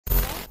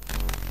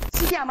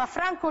chiama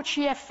franco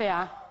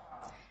CFA.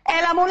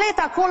 È la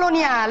moneta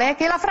coloniale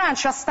che la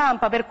Francia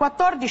stampa per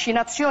 14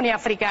 nazioni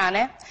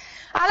africane,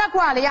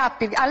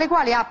 alle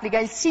quali applica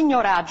il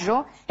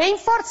signoraggio e in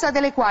forza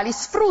delle quali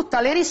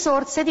sfrutta le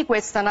risorse di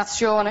questa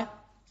nazione.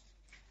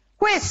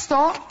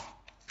 Questo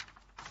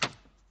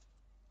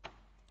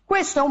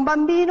è un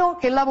bambino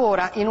che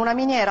lavora in una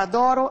miniera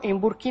d'oro in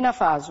Burkina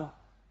Faso.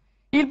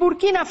 Il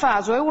Burkina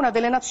Faso è una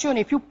delle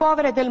nazioni più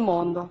povere del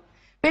mondo.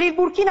 Per il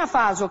Burkina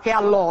Faso, che ha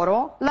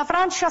l'oro, la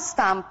Francia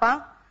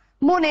stampa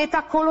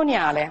moneta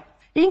coloniale.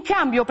 In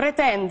cambio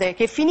pretende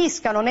che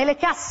finiscano nelle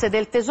casse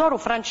del tesoro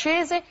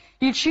francese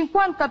il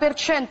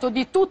 50%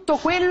 di tutto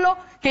quello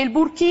che il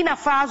Burkina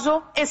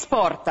Faso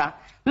esporta.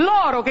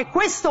 L'oro che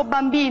questo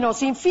bambino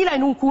si infila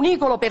in un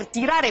cunicolo per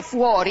tirare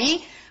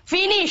fuori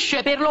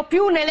finisce per lo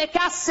più nelle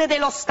casse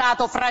dello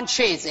Stato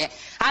francese.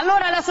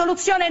 Allora la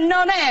soluzione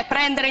non è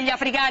prendere gli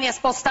africani e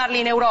spostarli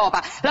in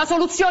Europa, la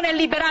soluzione è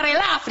liberare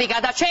l'Africa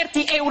da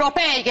certi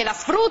europei che la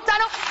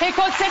sfruttano e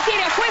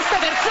consentire a queste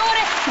persone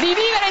di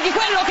vivere di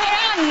quello che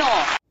hanno.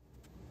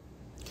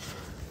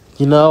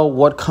 You know,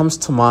 what comes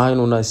to mind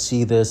when I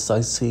see this,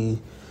 I see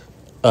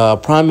a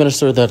prime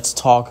minister that's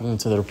talking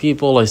to their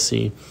people. I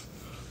see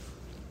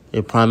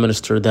a prime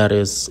minister that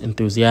is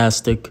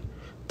enthusiastic,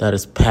 that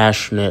is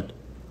passionate,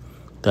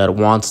 that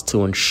wants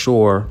to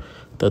ensure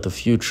that the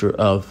future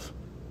of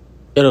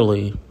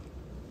Italy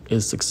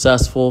is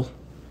successful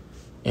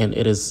and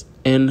it is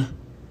in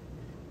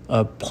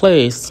a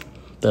place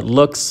that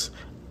looks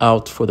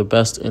out for the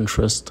best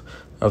interest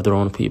of their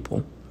own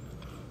people.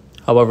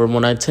 However,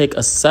 when I take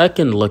a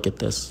second look at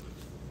this,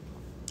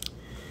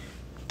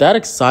 that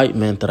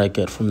excitement that I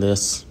get from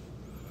this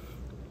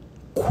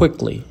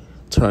quickly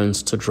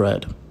turns to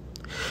dread.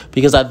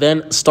 Because I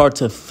then start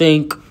to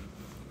think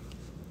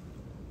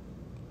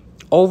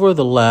over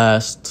the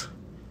last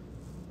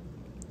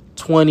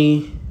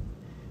 20,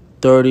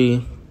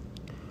 30,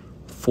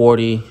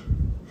 40,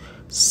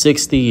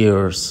 60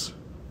 years,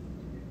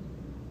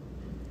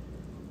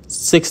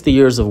 60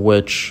 years of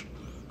which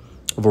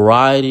a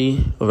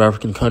variety of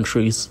African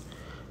countries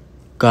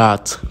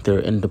got their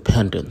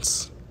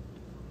independence.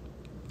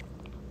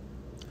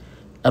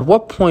 At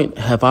what point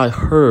have I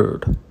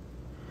heard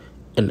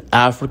an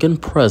African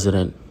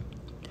president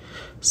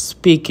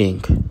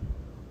speaking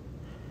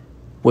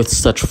with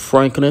such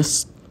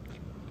frankness,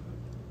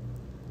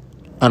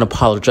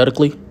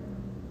 unapologetically,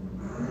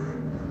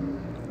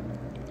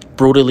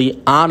 brutally,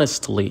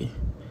 honestly,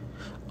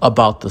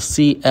 about the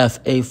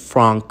CFA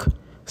franc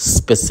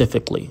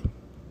specifically?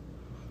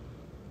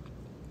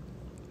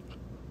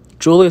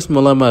 Julius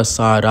Malema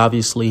aside,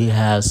 obviously he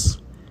has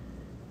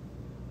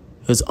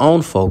his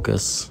own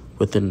focus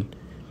within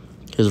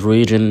his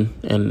region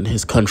and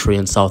his country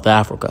in South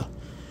Africa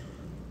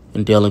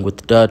in dealing with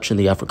the Dutch and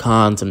the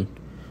Afrikaans and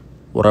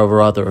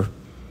whatever other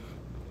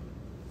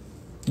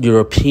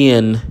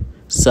European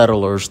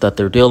settlers that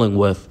they're dealing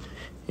with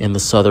in the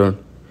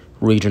southern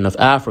region of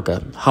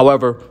Africa.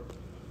 However,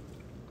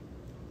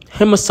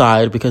 him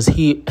aside, because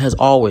he has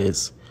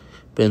always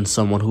been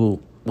someone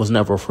who was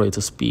never afraid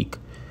to speak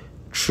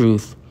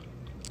truth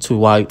to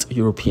white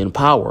European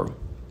power.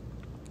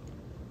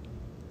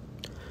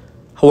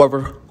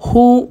 However,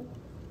 who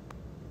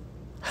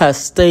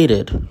has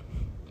stated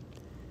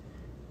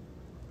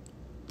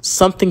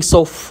something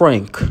so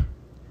frank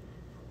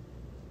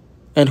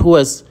and who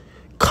has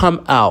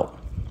come out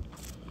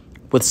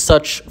with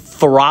such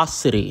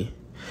ferocity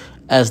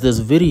as this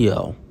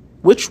video?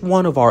 Which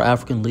one of our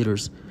African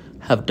leaders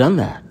have done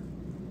that?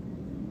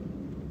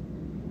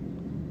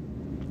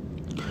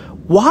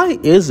 Why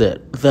is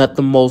it that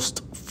the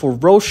most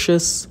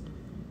ferocious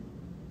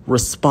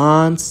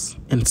response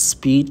and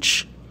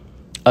speech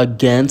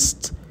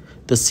against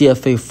the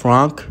CFA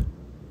franc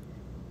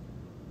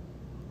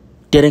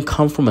didn't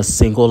come from a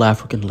single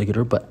African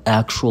leader, but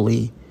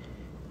actually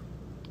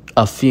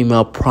a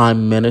female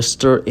prime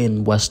minister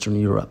in Western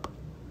Europe?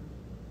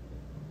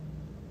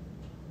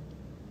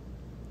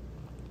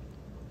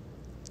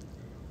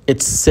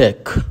 It's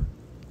sick.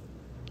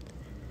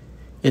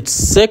 It's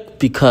sick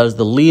because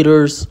the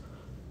leaders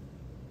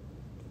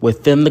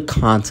within the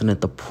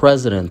continent, the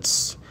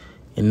presidents,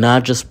 and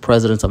not just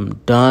presidents, I'm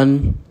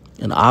done.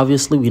 And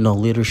obviously we know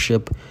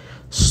leadership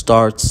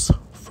starts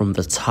from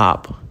the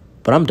top,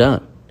 but I'm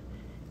done.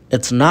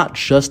 It's not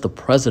just the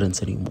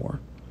presidents anymore.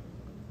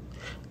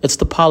 It's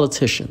the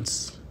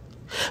politicians.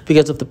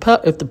 Because if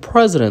the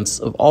presidents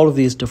of all of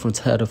these different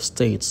head of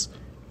states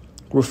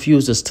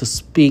refuses to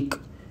speak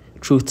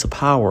truth to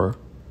power,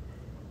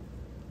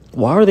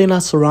 why are they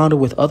not surrounded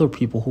with other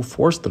people who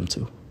force them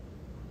to?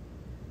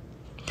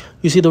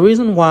 You see, the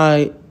reason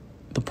why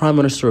the Prime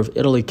Minister of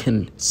Italy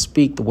can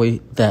speak the way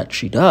that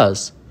she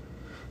does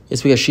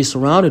is because she's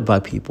surrounded by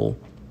people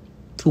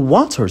who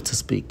want her to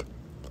speak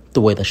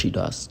the way that she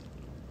does.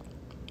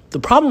 The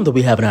problem that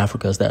we have in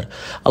Africa is that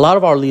a lot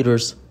of our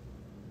leaders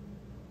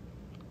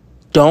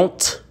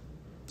don't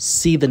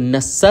see the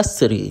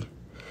necessity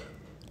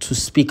to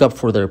speak up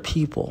for their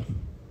people.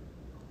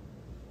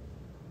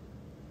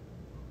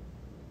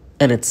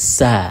 And it's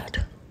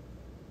sad.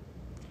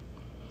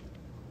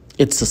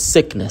 It's a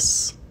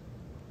sickness.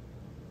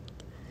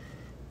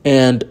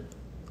 And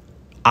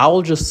I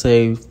will just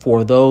say,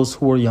 for those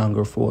who are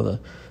younger, for the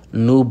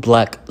new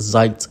black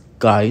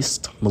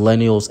zeitgeist,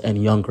 millennials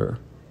and younger,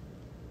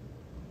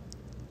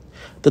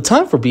 the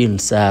time for being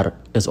sad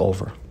is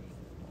over.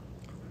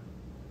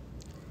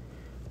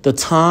 The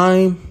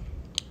time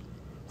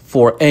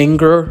for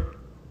anger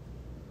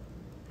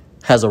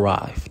has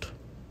arrived.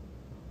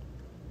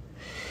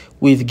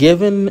 We've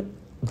given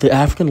the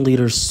African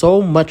leaders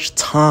so much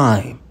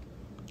time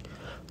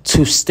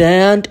to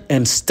stand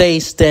and stay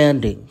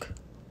standing.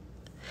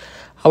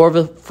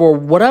 However, for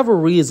whatever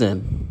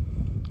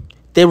reason,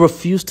 they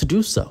refuse to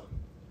do so.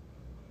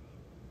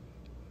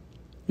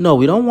 No,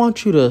 we don't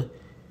want you to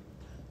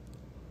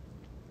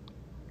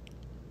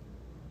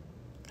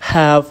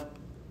have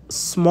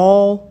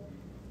small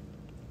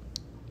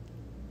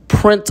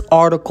print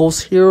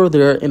articles here or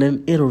there in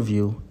an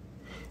interview.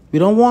 We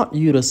don't want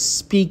you to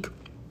speak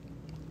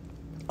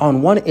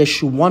on one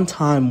issue one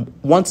time,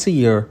 once a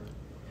year,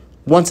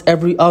 once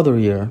every other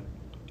year.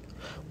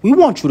 We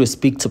want you to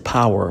speak to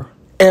power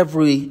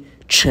every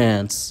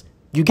chance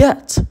you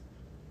get,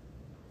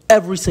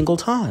 every single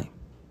time.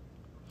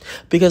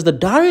 Because the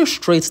dire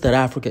straits that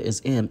Africa is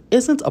in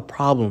isn't a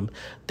problem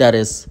that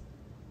is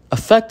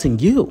affecting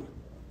you.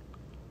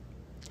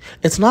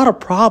 It's not a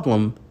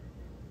problem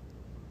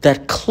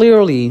that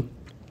clearly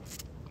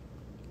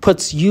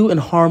puts you in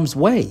harm's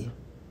way.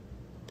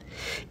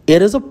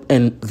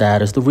 And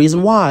that is the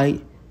reason why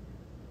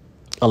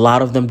a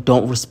lot of them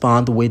don't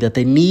respond the way that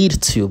they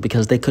need to,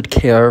 because they could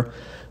care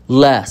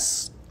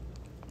less.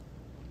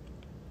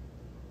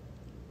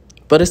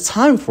 But it's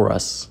time for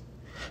us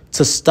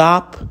to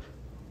stop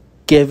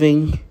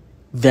giving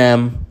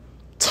them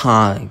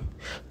time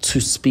to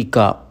speak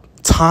up.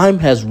 Time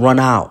has run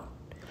out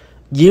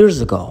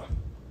years ago.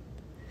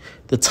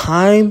 The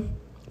time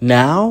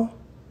now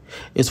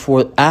is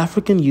for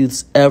African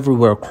youths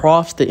everywhere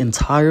across the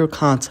entire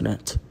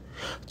continent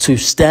to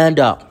stand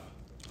up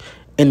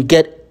and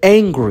get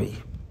angry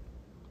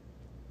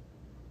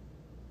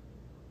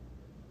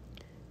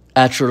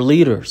at your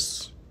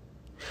leaders.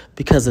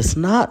 Because it's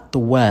not the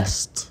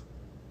West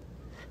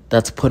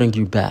that's putting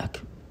you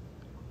back.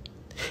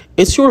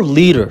 It's your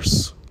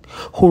leaders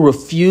who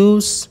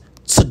refuse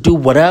to do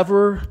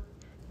whatever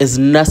is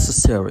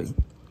necessary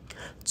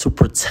to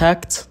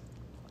protect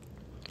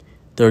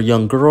their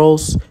young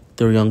girls,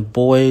 their young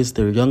boys,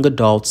 their young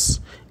adults,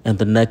 and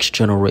the next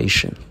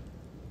generation.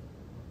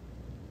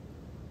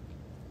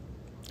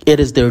 It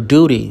is their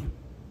duty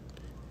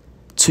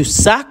to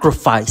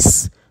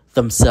sacrifice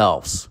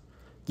themselves.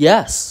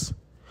 Yes,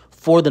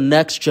 for the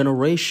next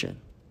generation.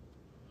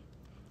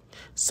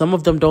 Some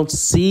of them don't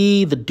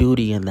see the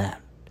duty in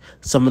that.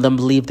 Some of them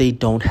believe they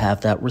don't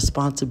have that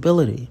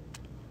responsibility.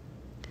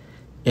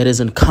 It is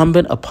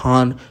incumbent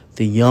upon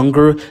the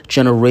younger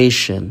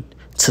generation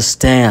to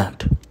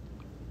stand.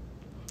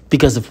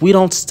 Because if we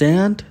don't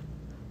stand,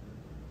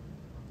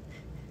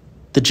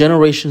 the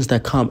generations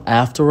that come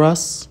after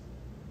us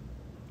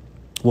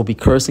will be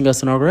cursing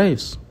us in our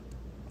graves.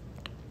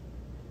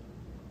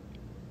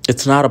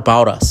 It's not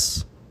about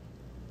us.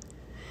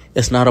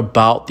 It's not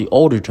about the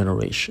older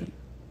generation.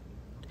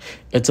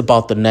 It's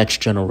about the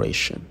next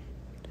generation.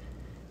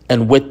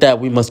 And with that,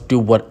 we must do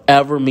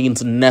whatever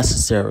means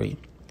necessary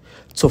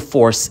to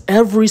force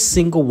every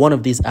single one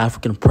of these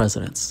African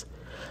presidents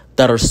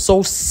that are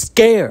so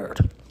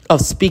scared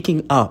of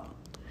speaking up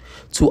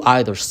to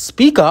either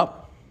speak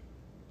up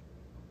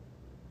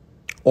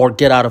or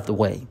get out of the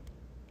way.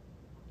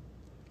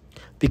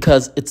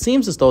 Because it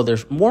seems as though they're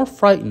more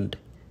frightened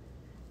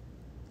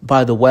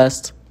by the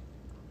West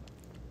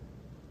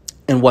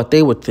and what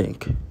they would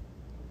think,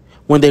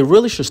 when they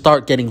really should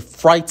start getting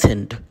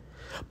frightened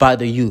by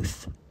the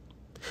youth.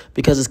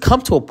 Because it's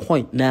come to a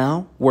point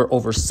now where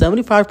over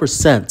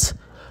 75%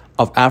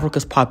 of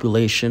Africa's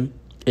population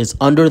is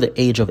under the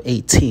age of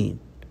 18.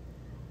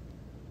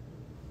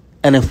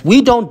 And if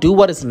we don't do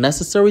what is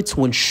necessary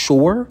to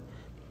ensure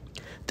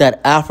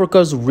that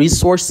Africa's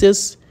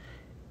resources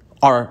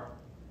are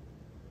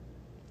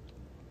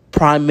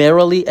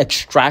primarily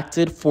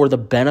extracted for the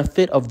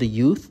benefit of the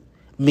youth,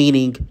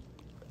 meaning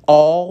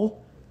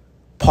all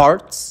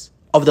parts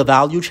of the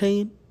value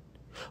chain,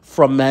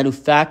 from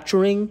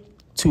manufacturing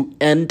to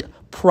end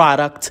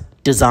product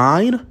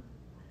design,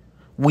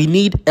 we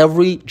need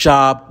every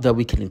job that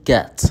we can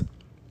get.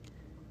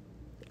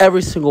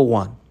 Every single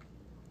one.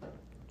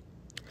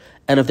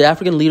 And if the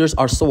African leaders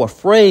are so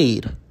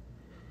afraid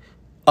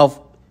of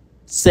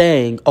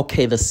saying,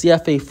 okay, the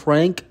CFA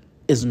franc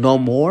is no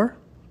more,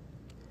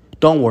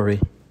 don't worry.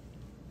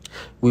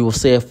 We will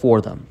say it for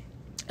them.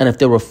 And if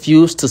they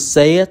refuse to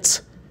say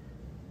it,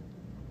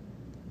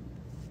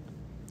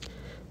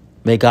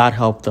 may God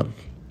help them.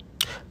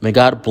 May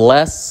God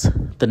bless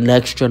the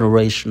next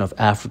generation of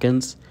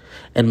Africans,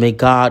 and may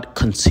God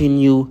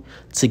continue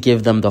to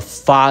give them the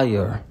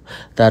fire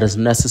that is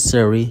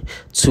necessary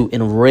to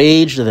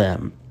enrage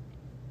them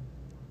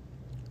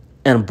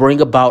and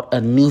bring about a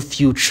new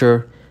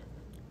future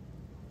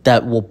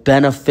that will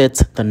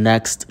benefit the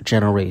next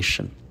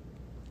generation.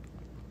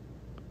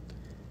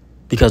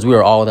 because we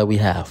are all that we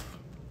have.